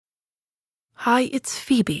Hi, it's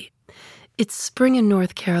Phoebe. It's spring in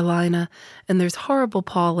North Carolina, and there's horrible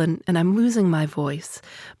pollen, and I'm losing my voice.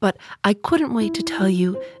 But I couldn't wait to tell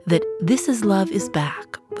you that This Is Love is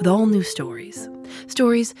back with all new stories.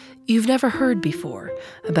 Stories you've never heard before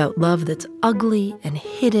about love that's ugly and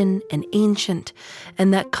hidden and ancient,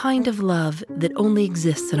 and that kind of love that only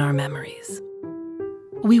exists in our memories.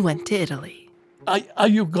 We went to Italy. Are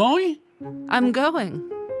you going? I'm going.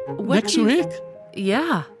 Next week?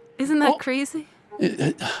 Yeah. Isn't that crazy?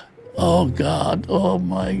 Oh, God. Oh,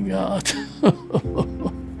 my God.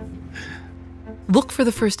 Look for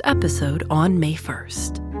the first episode on May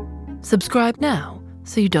 1st. Subscribe now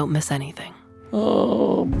so you don't miss anything.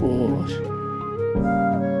 Oh, boy.